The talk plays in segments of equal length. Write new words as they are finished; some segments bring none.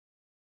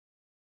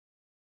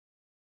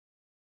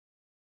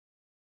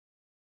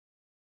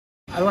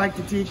I like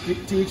to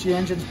teach the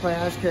engines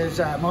class because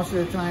most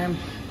of the time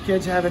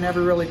kids haven't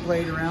ever really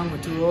played around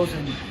with tools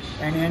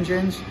and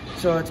engines,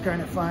 so it's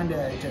kind of fun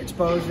to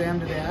expose them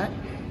to that.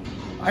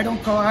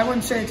 I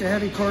wouldn't say it's a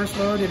heavy course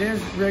load. It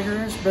is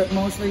rigorous, but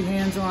mostly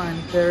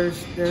hands-on.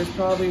 There's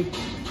probably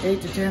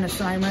 8 to 10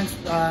 assignments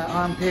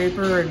on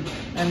paper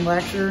and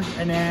lecture,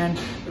 and then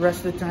the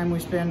rest of the time we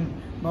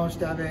spend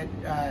most of it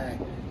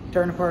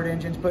tearing apart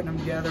engines, putting them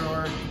together,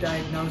 or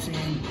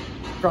diagnosing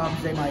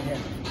problems they might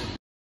have.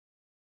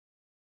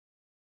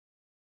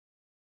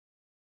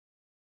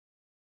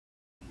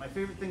 My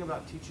favorite thing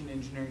about teaching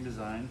engineering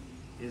design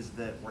is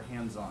that we're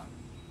hands-on.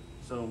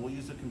 So we'll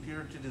use a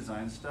computer to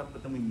design stuff,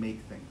 but then we make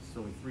things.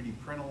 So we 3D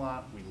print a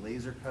lot, we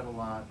laser cut a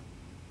lot,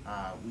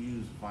 we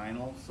use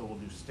vinyl, so we'll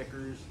do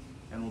stickers,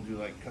 and we'll do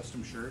like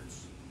custom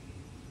shirts.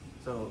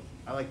 So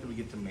I like that we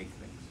get to make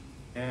things.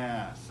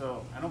 Yeah,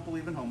 so I don't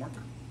believe in homework.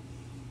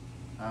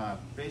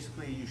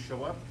 Basically you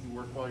show up, you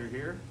work while you're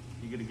here,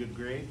 you get a good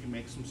grade, you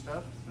make some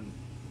stuff, and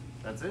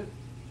that's it.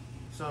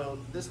 So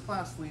this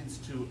class leads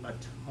to a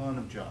ton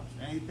of jobs.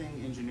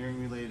 Anything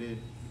engineering related,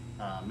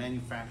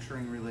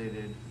 manufacturing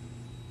related,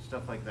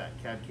 stuff like that,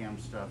 CAD/CAM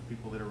stuff,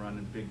 people that are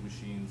running big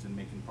machines and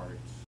making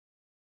parts.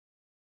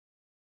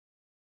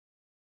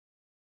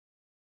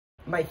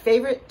 My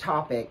favorite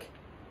topic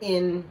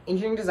in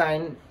engineering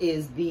design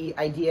is the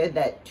idea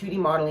that 2D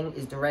modeling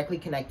is directly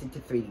connected to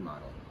 3D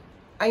modeling.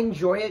 I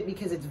enjoy it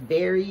because it's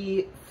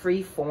very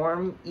free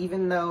form,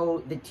 even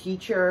though the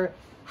teacher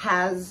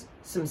has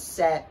some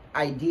set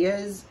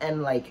ideas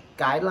and like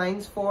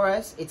guidelines for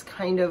us. It's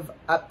kind of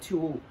up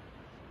to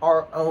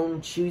our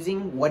own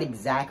choosing what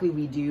exactly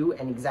we do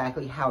and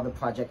exactly how the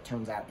project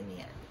turns out in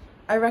the end.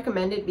 I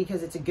recommend it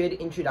because it's a good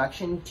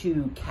introduction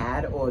to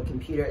CAD, or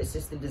computer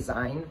assisted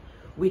design,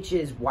 which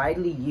is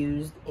widely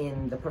used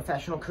in the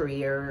professional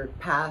career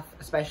path,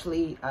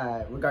 especially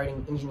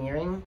regarding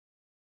engineering.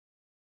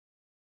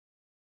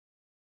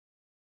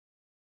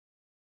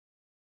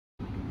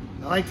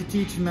 I like to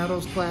teach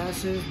metals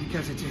classes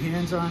because it's a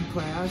hands-on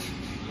class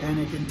and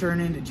it can turn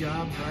into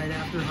jobs right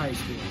after high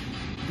school.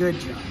 Good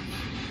job.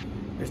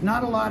 There's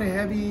not a lot of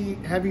heavy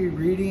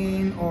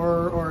reading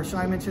or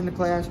assignments in the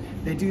class.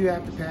 They do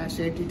have to pass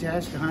safety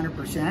tests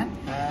 100%.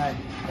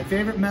 My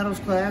favorite metals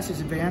class is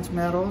advanced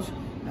metals.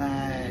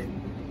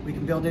 We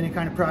can build any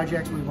kind of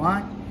projects we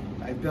want.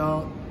 I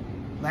built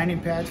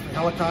landing pads for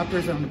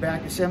helicopters on the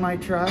back of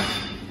semi-trucks.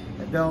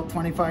 I built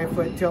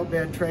 25-foot tilt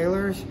bed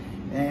trailers,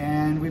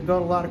 and we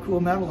built a lot of cool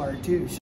metal art too.